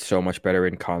velvet's so much better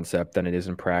in concept than it is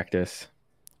in practice.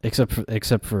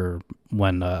 Except for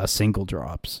when a single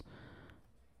drops.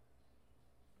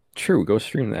 True, go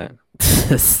stream that.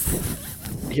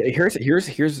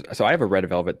 Here's so I have a red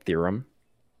velvet theorem.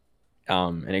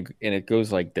 And it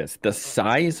goes like this. The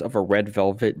size of a red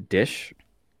velvet dish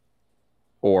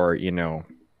or,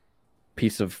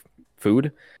 piece of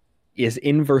food is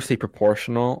inversely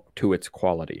proportional to its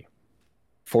quality.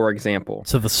 For example,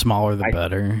 so the smaller the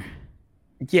better.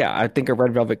 Yeah, I think a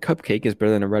red velvet cupcake is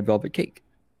better than a red velvet cake.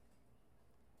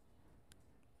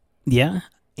 Yeah,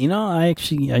 I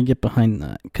get behind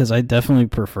that because I definitely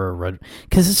prefer red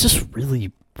because it's just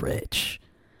really rich,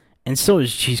 and so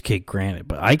is cheesecake, granted.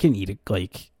 But I can eat it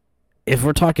if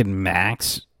we're talking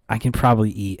max, I can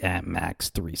probably eat at max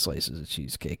 3 slices of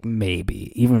cheesecake,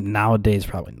 maybe. Even nowadays,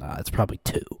 probably not. It's probably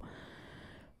 2.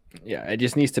 Yeah, it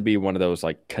just needs to be one of those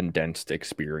condensed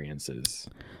experiences.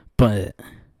 But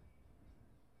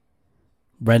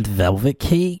red velvet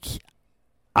cake,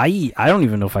 I don't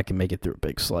even know if I can make it through a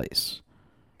big slice.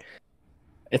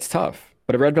 It's tough,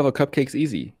 but a red velvet cupcake's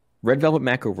easy. Red velvet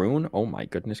macaroon, oh my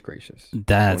goodness gracious.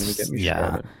 That's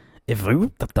started. If we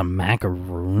whipped up the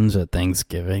macaroons at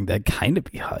Thanksgiving, that'd kind of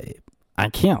be hype. I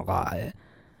can't lie.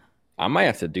 I might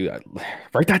have to do that.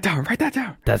 Write that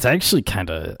down. That's actually kind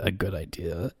of a good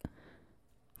idea.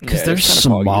 Because they're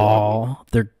small,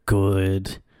 they're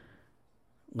good.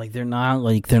 They're not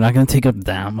going to take up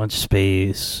that much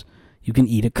space. You can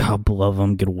eat a couple of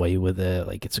them, get away with it.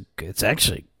 It's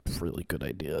actually a really good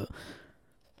idea.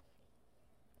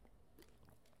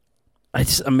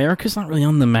 America's not really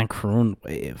on the macaroon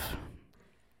wave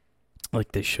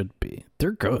like they should be.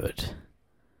 They're good.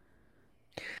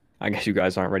 I guess you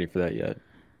guys aren't ready for that yet.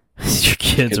 Your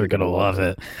kids are gonna love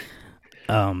it.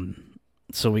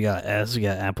 So we got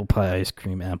apple pie ice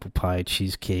cream, apple pie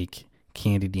cheesecake,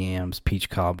 candied yams, peach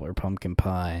cobbler, pumpkin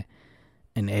pie.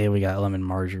 In A we got lemon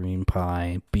margarine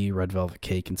pie, B red velvet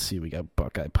cake, and C we got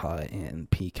buckeye pie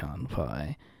and pecan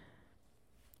pie.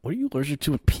 What are you allergic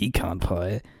to with pecan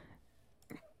pie?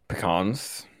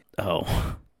 Pecans.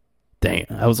 Oh, dang!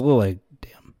 I was a little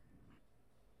damn.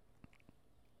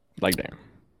 Damn.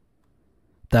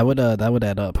 That would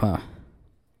add up, huh?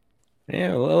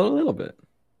 Yeah, a little bit.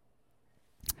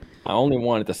 I only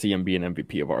wanted to see him be an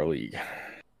MVP of our league.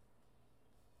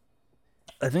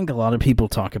 I think a lot of people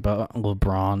talk about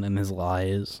LeBron and his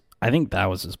lies. I think that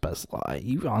was his best lie.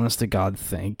 You honest to God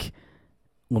think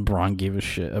LeBron gave a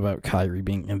shit about Kyrie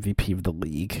being MVP of the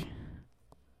league?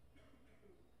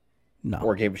 No.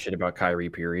 Or gave a shit about Kyrie,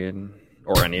 period.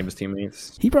 Or any of his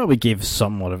teammates. He probably gave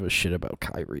somewhat of a shit about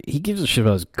Kyrie. He gives a shit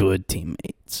about his good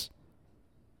teammates.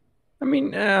 I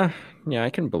mean, yeah,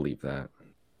 I can believe that.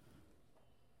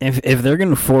 If they're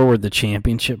going to forward the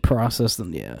championship process,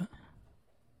 then yeah.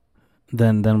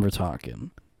 Then we're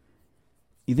talking.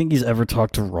 You think he's ever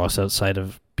talked to Russ outside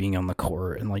of being on the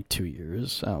court in 2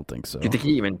 years? I don't think so. Do you think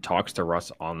he even talks to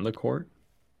Russ on the court?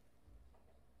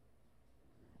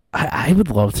 I would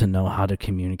love to know how to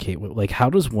communicate with, how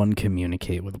does one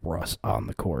communicate with Russ on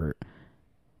the court?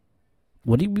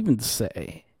 What do you even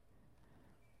say?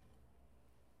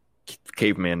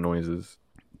 Caveman noises.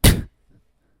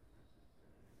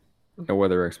 No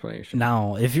other explanation.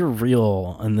 Now, if you're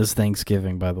real in this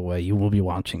Thanksgiving, by the way, you will be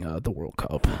watching the World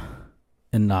Cup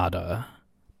and not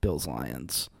Bills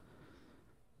Lions.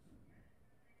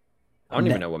 I don't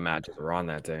even know what matches are on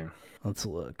that day. Let's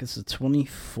look. It's the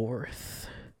 24th.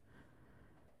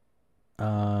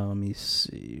 Let me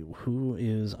see. Who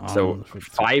is on? So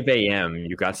 5 a.m.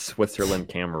 you got Switzerland,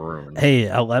 Cameroon. Hey,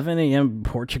 11 a.m.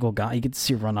 Portugal got. You get to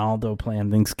see Ronaldo play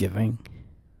on Thanksgiving.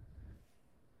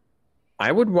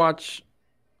 I would watch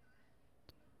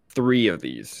 3 of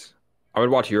these. I would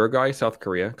watch Uruguay, South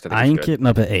Korea. I ain't getting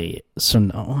up at 8, so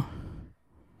no.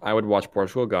 I would watch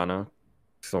Portugal, Ghana,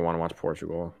 because I want to watch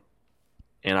Portugal.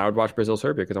 And I would watch Brazil,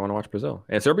 Serbia, because I want to watch Brazil.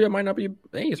 And Serbia might not be...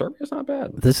 Hey, Serbia's not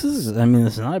bad. This is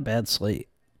not a bad slate.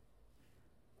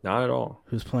 Not at all.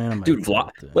 Who's playing on my... Dude,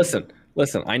 Listen,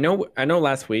 Listen, I know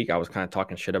last week I was kind of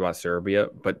talking shit about Serbia,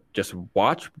 but just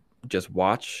watch, just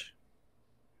watch,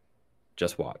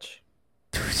 just watch.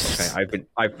 Okay,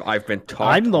 I've been talked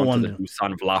I'm the onto one. the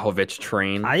Dusan Vlahovic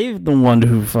train. I'm the one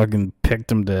who fucking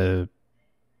picked him to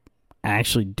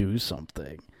actually do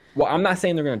something. Well, I'm not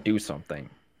saying they're going to do something,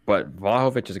 but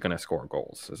Vlahovic is going to score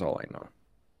goals. Is all I know.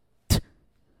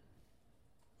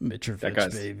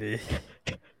 Mitrovic, baby.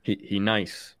 He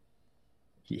nice.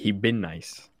 He been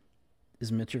nice.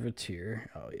 Is Mitrovic here?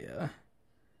 Oh yeah.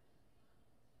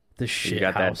 The shit. You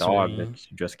got that dog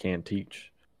that you just can't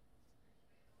teach.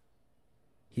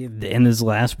 He in his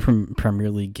last Premier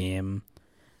League game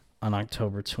on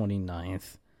October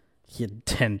 29th, he had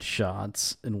 10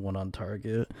 shots and 1 on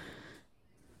target.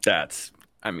 That's,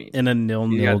 I mean, in a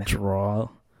 0-0 draw.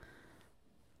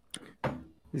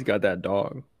 He's got that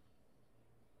dog.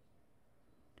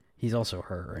 He's also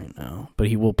hurt right now, but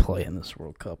he will play in this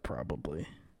World Cup probably.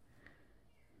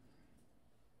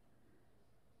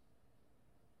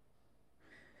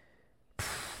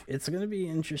 It's going to be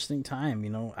an interesting time, you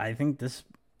know. I think it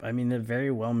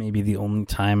very well may be the only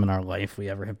time in our life we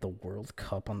ever have the World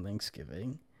Cup on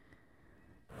Thanksgiving.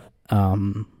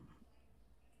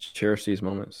 Cherish these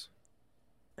moments.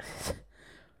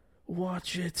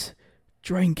 Watch it.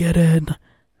 Drink it in.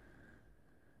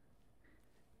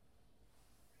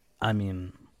 I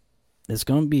mean, it's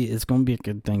gonna be a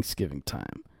good Thanksgiving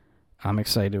time. I'm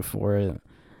excited for it.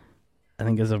 I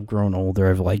think as I've grown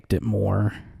older, I've liked it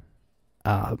more.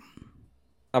 I've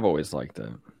always liked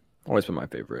it. Always been my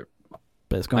favorite.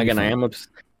 But it's gonna again, I am a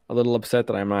little upset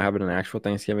that I'm not having an actual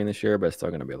Thanksgiving this year, but it's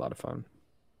still gonna be a lot of fun.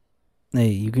 Hey,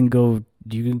 you can go. I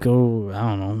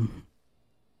don't know.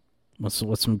 What's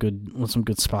some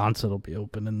good spots that'll be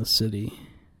open in the city?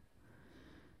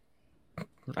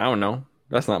 I don't know.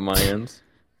 That's not my ends.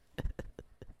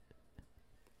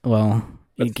 Well,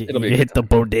 you hit the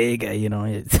bodega, you know.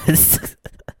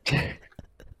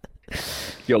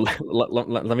 Yo,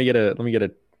 let me get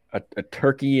a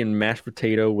turkey and mashed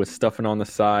potato with stuffing on the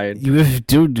side. You could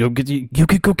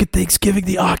go get Thanksgiving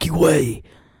the Aki way.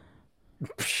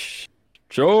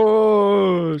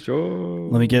 Sure.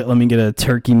 Let me get a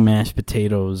turkey mashed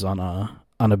potatoes on a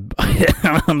on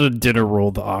a dinner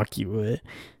roll the Aki way.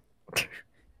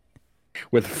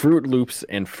 With Fruit Loops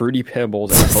and Fruity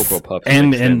Pebbles and Cocoa Puffs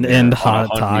and hot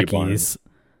Takis.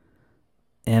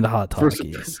 And hot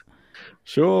Takis.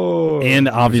 Sure. And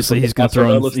obviously he's gonna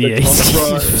throw in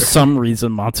for some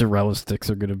reason mozzarella sticks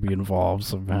are gonna be involved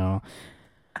somehow.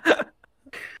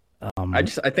 I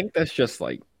think that's just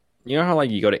like, you know how like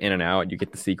you go to In-N-Out, you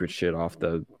get the secret shit off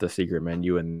the secret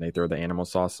menu and they throw the animal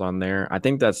sauce on there. I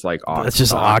think that's like that's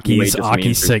just Aki's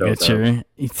signature.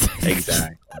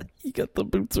 Exactly. You got the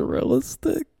mozzarella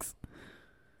sticks.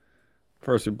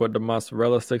 First we put the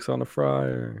mozzarella sticks on the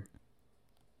fryer.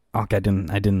 I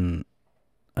didn't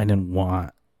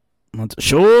want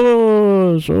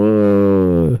sure.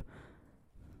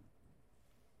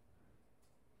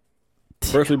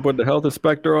 First we put the health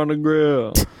inspector on the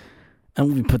grill.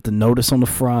 And we put the notice on the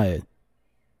fryer.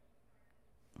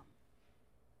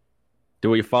 Do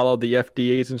we follow the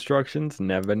FDA's instructions?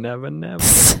 Never.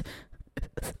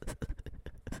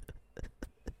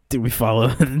 Do we follow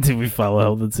health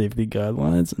and safety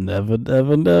guidelines? Never.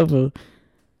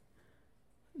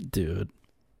 Dude.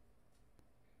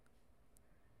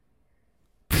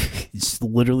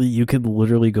 You could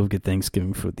literally go get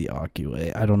Thanksgiving food the Aki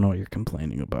way. I don't know what you're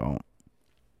complaining about.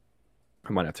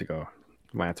 I might have to go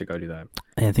do that.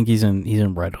 I think he's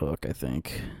in Red Hook, I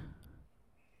think.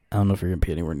 I don't know if you're gonna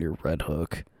be anywhere near Red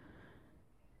Hook.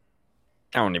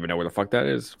 I don't even know where the fuck that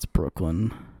is. It's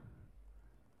Brooklyn.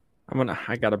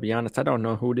 I gotta be honest, I don't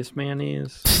know who this man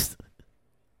is.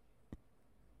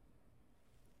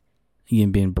 You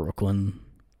gonna be in Brooklyn?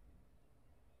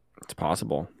 It's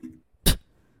possible.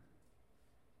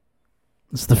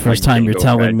 It's the first time you're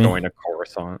telling me. Going to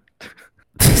Coruscant.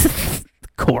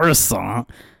 Coruscant.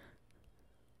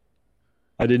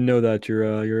 I didn't know that.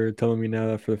 You're telling me now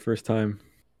that for the first time.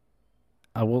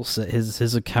 I will say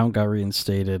his account got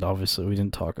reinstated. Obviously, we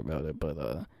didn't talk about it,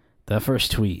 but that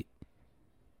first tweet,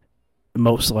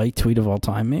 most liked tweet of all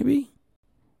time, maybe.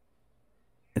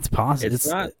 It's possible.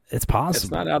 It's possible.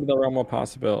 It's not out of the realm of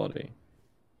possibility.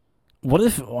 What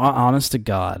if, honest to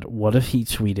God, what if he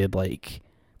tweeted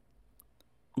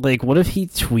what if he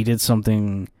tweeted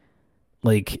something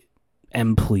like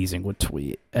M Pleasing would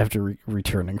tweet after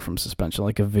returning from suspension,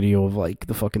 like a video of like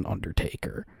the fucking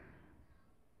Undertaker?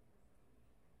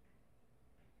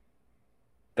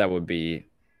 That would be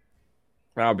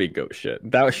goat shit.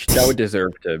 That would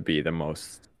deserve to be the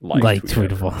most liked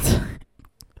tweet of all time.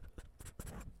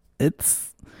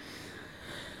 It's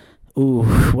Ooh,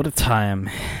 what a time.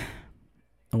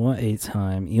 What a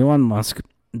time. Elon Musk.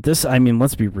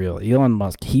 Let's be real. Elon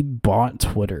Musk, he bought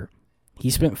Twitter. He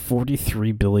spent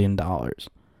 $43 billion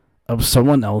of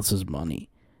someone else's money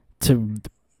to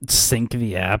sync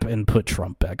the app and put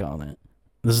Trump back on it.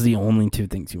 This is the only two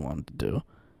things he wanted to do.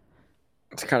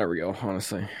 It's kind of real,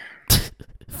 honestly.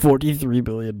 $43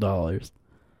 billion.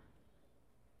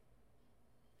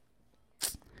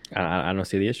 I don't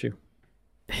see the issue.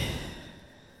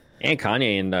 And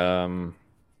Kanye and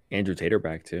Andrew Tate are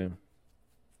back too.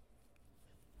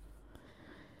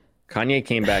 Kanye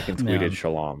came back and tweeted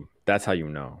Shalom. That's how you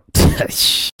know.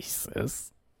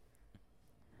 Jesus.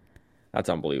 That's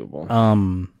unbelievable.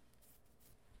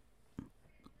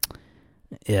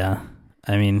 Yeah.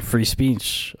 I mean, free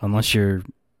speech, unless you're,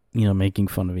 making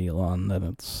fun of Elon,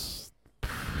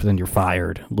 then you're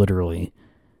fired,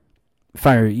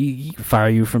 fire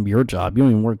you from your job. You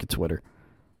don't even work at Twitter.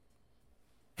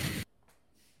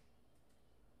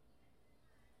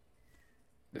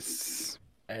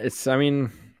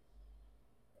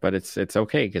 But it's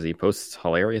okay because he posts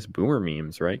hilarious boomer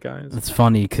memes, right, guys? It's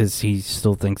funny because he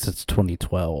still thinks it's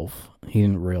 2012. He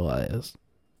didn't realize.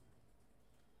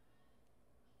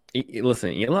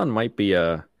 Listen, Elon might be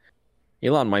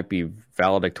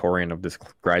valedictorian of this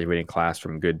graduating class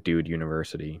from Good Dude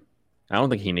University. I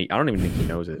don't even think he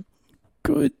knows it.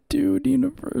 Good Dude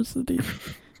University.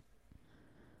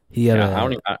 I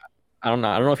don't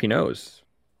know if he knows.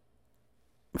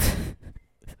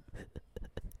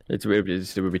 It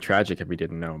would be tragic if he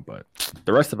didn't know, but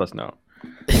the rest of us know.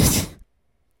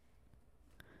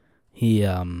 He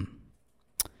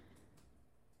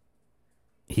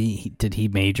did he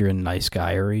major in nice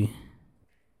guyery?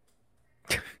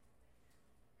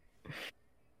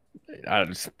 I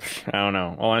don't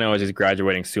know. All I know is he's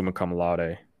graduating summa cum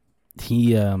laude.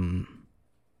 He I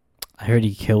heard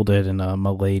he killed it in a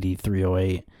Milady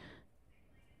 308.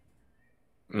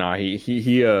 No,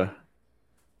 he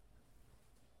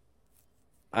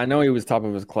I know he was top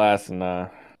of his class in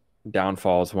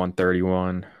Downfalls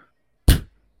 131.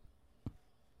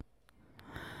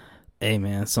 Hey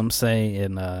man, some say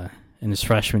in his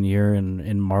freshman year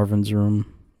in Marvin's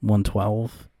Room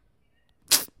 112.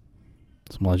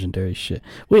 Some legendary shit.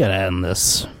 We gotta end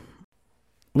this.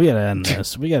 We gotta end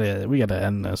this.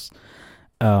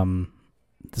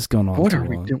 This is going on. What too are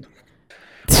we long. doing?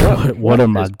 What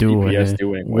am I doing?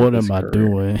 What am I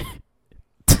doing?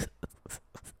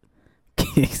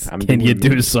 Can you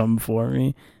do something for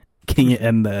me? Can you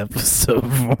end the episode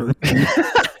for me?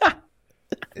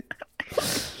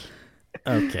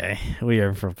 Okay, we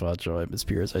are from Joy, Miss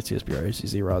Pierce,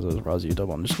 ITSPRCC, Razo,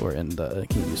 double underscore, and can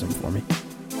you do something for me?